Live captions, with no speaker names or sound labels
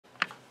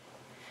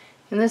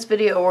In this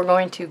video we're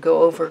going to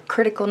go over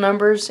critical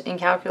numbers in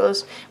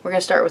calculus. We're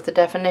going to start with the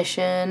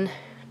definition,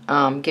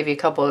 give you a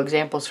couple of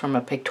examples from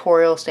a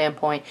pictorial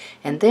standpoint,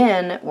 and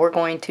then we're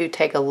going to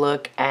take a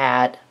look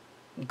at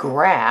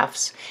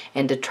graphs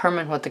and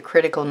determine what the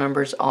critical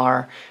numbers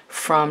are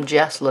from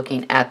just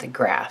looking at the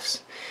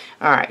graphs.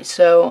 Alright,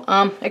 so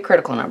a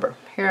critical number.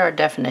 Here our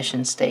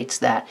definition states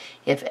that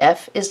if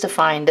f is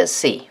defined as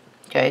c,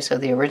 okay, so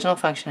the original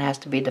function has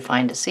to be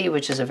defined as c,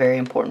 which is a very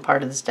important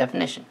part of this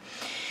definition.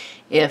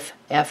 If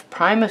f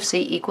prime of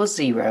c equals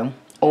 0,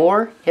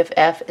 or if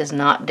f is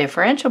not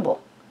differentiable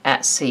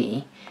at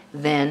c,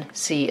 then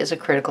c is a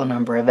critical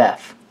number of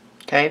f.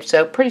 Okay,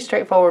 so pretty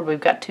straightforward. We've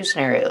got two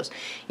scenarios.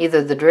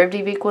 Either the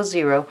derivative equals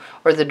 0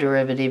 or the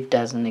derivative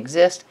doesn't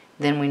exist.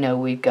 Then we know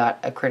we've got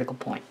a critical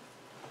point.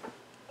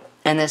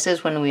 And this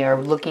is when we are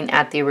looking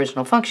at the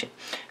original function.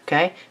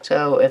 Okay,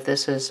 so if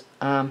this is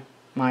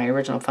my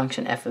original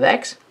function f of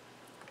x,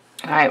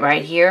 alright,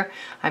 right here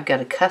I've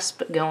got a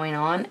cusp going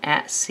on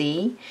at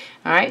c.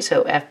 Alright,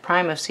 so f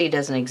prime of c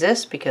doesn't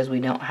exist because we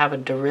don't have a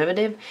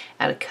derivative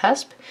at a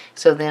cusp.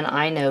 So then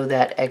I know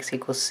that x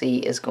equals c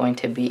is going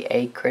to be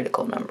a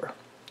critical number.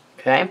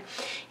 Okay,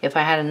 if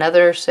I had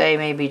another, say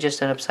maybe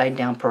just an upside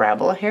down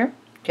parabola here,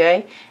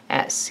 okay,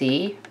 at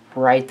c,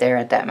 right there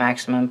at that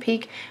maximum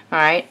peak,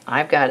 alright,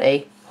 I've got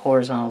a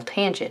horizontal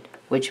tangent,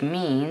 which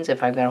means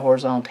if I've got a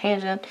horizontal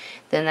tangent,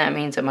 then that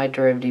means that my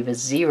derivative is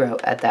 0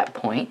 at that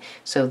point,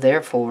 so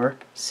therefore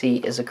c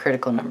is a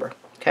critical number.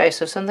 Okay,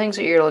 so some things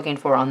that you're looking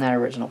for on that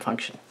original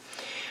function.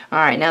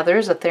 Alright, now there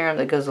is a theorem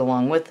that goes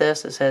along with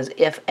this. It says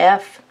if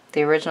f,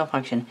 the original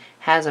function,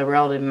 has a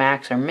relative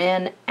max or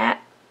min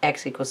at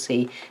x equals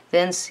c,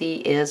 then c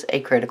is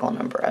a critical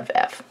number of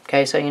f.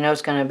 Okay, so you know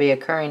it's going to be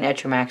occurring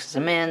at your maxes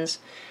and mins.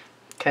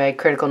 Okay,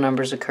 critical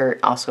numbers occur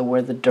also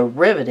where the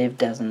derivative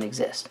doesn't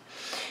exist.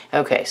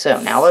 Okay,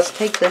 so now let's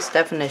take this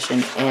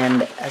definition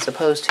and as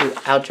opposed to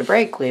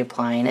algebraically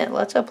applying it,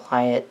 let's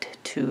apply it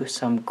to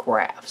some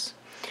graphs.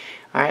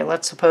 Alright,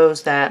 let's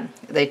suppose that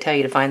they tell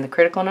you to find the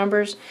critical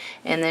numbers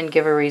and then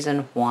give a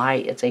reason why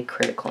it's a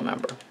critical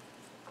number.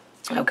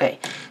 Okay,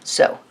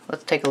 so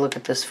let's take a look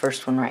at this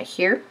first one right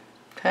here.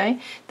 Okay,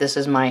 this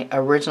is my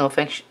original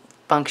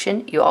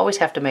function. You always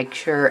have to make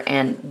sure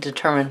and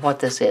determine what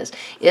this is.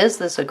 Is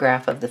this a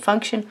graph of the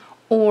function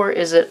or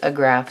is it a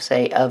graph,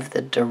 say, of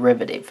the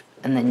derivative?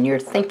 And then your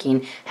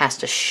thinking has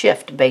to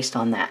shift based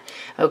on that.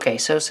 Okay,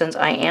 so since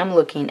I am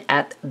looking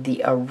at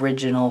the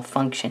original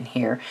function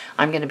here,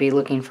 I'm going to be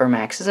looking for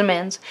maxes and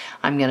mins.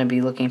 I'm going to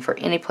be looking for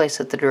any place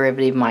that the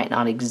derivative might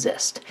not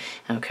exist.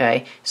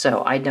 Okay,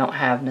 so I don't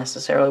have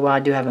necessarily, well,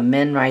 I do have a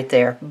min right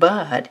there,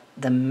 but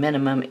the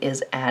minimum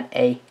is at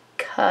a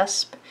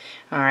cusp.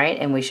 Alright,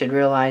 and we should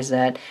realize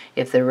that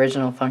if the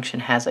original function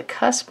has a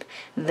cusp,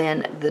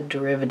 then the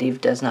derivative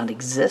does not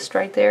exist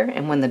right there,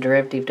 and when the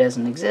derivative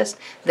doesn't exist,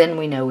 then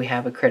we know we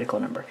have a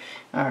critical number.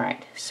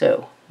 Alright,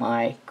 so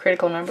my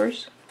critical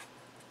numbers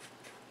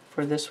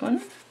for this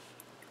one,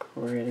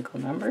 critical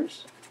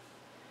numbers,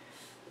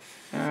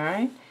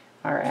 alright,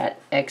 are at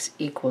x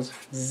equals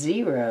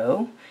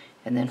 0,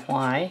 and then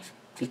why?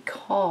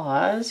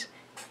 Because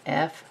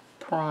f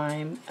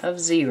prime of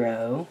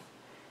 0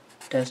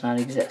 does not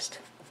exist,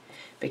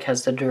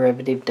 because the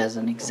derivative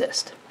doesn't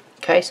exist.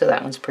 Okay, so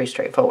that one's pretty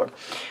straightforward.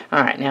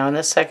 Alright, now in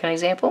this second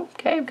example,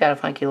 okay, I've got a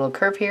funky little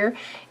curve here.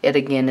 It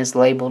again is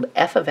labeled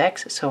f of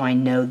x, so I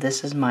know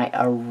this is my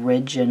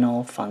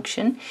original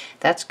function.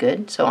 That's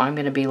good, so I'm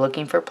going to be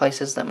looking for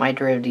places that my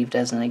derivative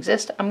doesn't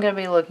exist. I'm going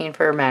to be looking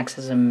for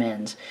maxes and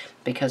mins,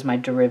 because my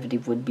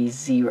derivative would be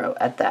 0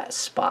 at that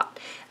spot.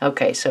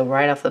 Okay, so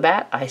right off the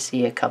bat, I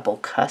see a couple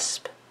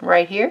cusps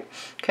right here.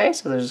 Okay,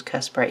 so there's a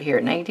cusp right here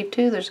at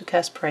 -2. There's a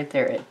cusp right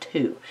there at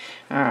 2.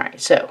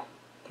 Alright, so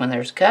when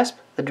there's a cusp,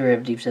 the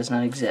derivative does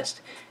not exist.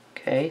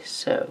 Okay,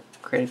 so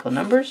critical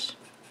numbers.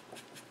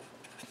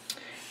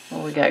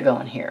 What we got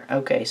going here?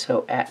 Okay,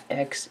 so at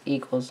x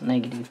equals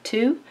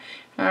 -2.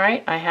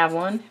 Alright, I have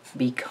one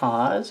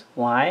because,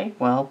 why?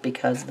 Well,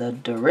 because the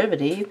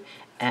derivative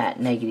at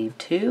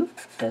 -2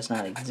 does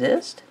not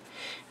exist.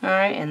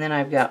 Alright, and then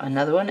I've got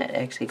another one at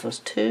x equals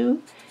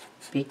 2.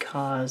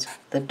 Because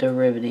the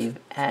derivative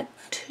at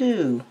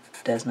 2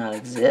 does not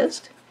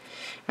exist.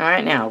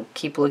 Alright, now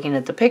keep looking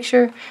at the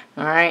picture.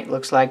 Alright,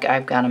 looks like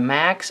I've got a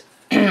max.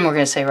 We're going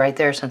to say right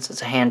there, since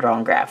it's a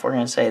hand-drawn graph, we're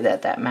going to say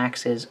that that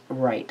max is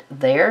right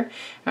there.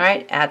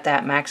 Alright, at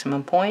that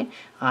maximum point,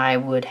 I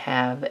would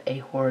have a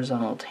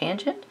horizontal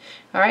tangent.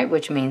 Alright,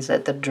 which means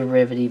that the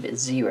derivative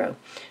is 0.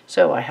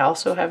 So I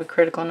also have a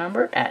critical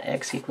number at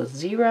x equals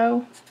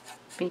 0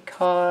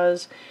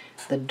 because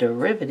the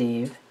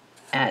derivative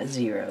at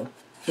 0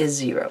 is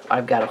 0.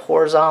 I've got a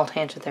horizontal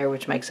tangent there,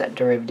 which makes that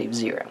derivative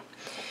 0.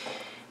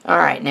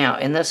 Alright, now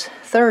in this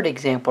third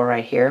example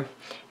right here,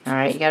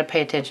 alright, you got to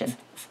pay attention.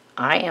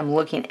 I am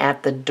looking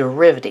at the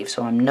derivative,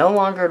 so I'm no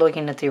longer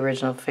looking at the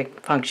original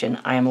function.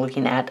 I am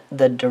looking at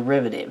the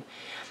derivative.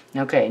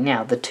 Okay,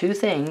 now the two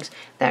things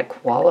that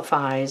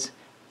qualifies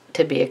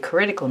to be a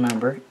critical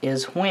number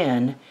is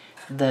when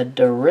the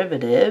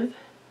derivative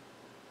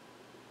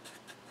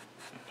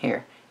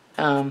here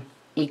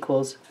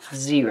equals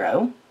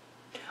 0,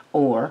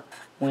 or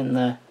when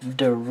the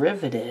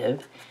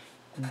derivative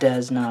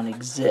does not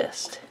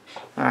exist.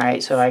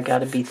 Alright, so I got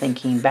to be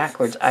thinking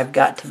backwards. I've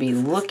got to be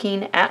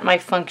looking at my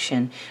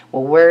function.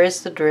 Well, where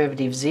is the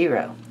derivative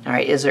 0?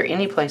 Alright, is there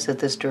any place that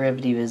this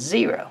derivative is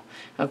 0?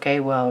 Okay,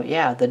 well,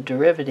 yeah, the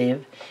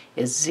derivative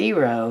is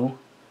 0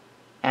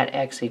 at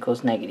x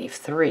equals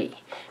 -3.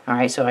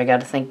 Alright, so I got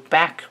to think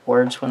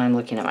backwards when I'm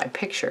looking at my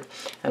picture.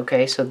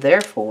 Okay, so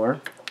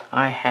therefore,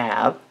 I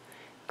have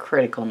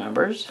critical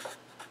numbers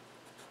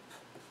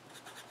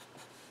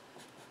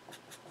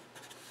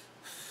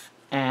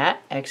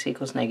at x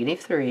equals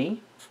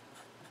 -3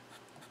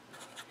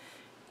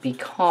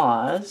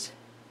 because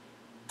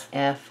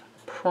f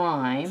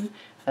prime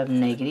of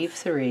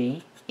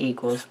 -3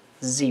 equals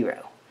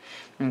 0.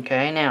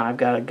 Okay, now I've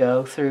got to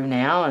go through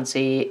now and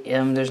see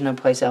there's no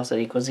place else that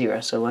equals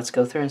 0. So let's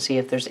go through and see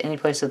if there's any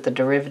place that the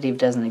derivative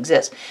doesn't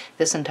exist.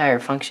 This entire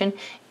function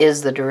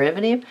is the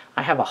derivative.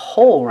 I have a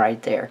hole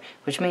right there,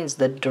 which means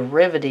the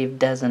derivative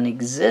doesn't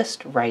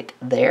exist right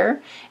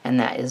there, and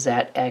that is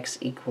at x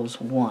equals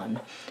 1.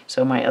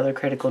 So my other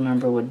critical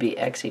number would be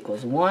x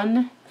equals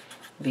 1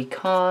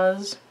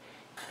 because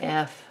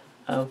f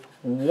of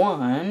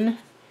 1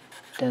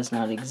 does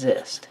not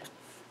exist.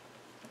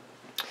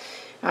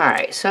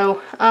 Alright,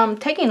 so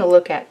taking a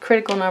look at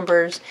critical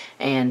numbers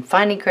and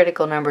finding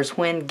critical numbers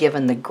when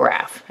given the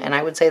graph. And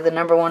I would say the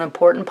number one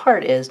important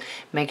part is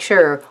make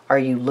sure, are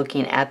you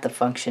looking at the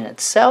function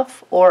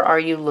itself or are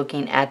you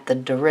looking at the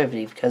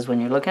derivative? Because when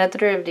you're looking at the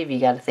derivative, you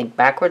got to think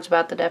backwards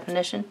about the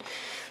definition.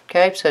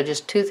 Okay, so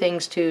just two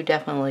things to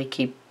definitely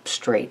keep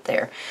straight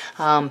there.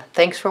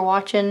 Thanks for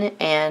watching,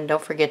 and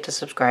don't forget to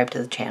subscribe to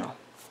the channel.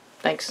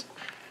 Thanks.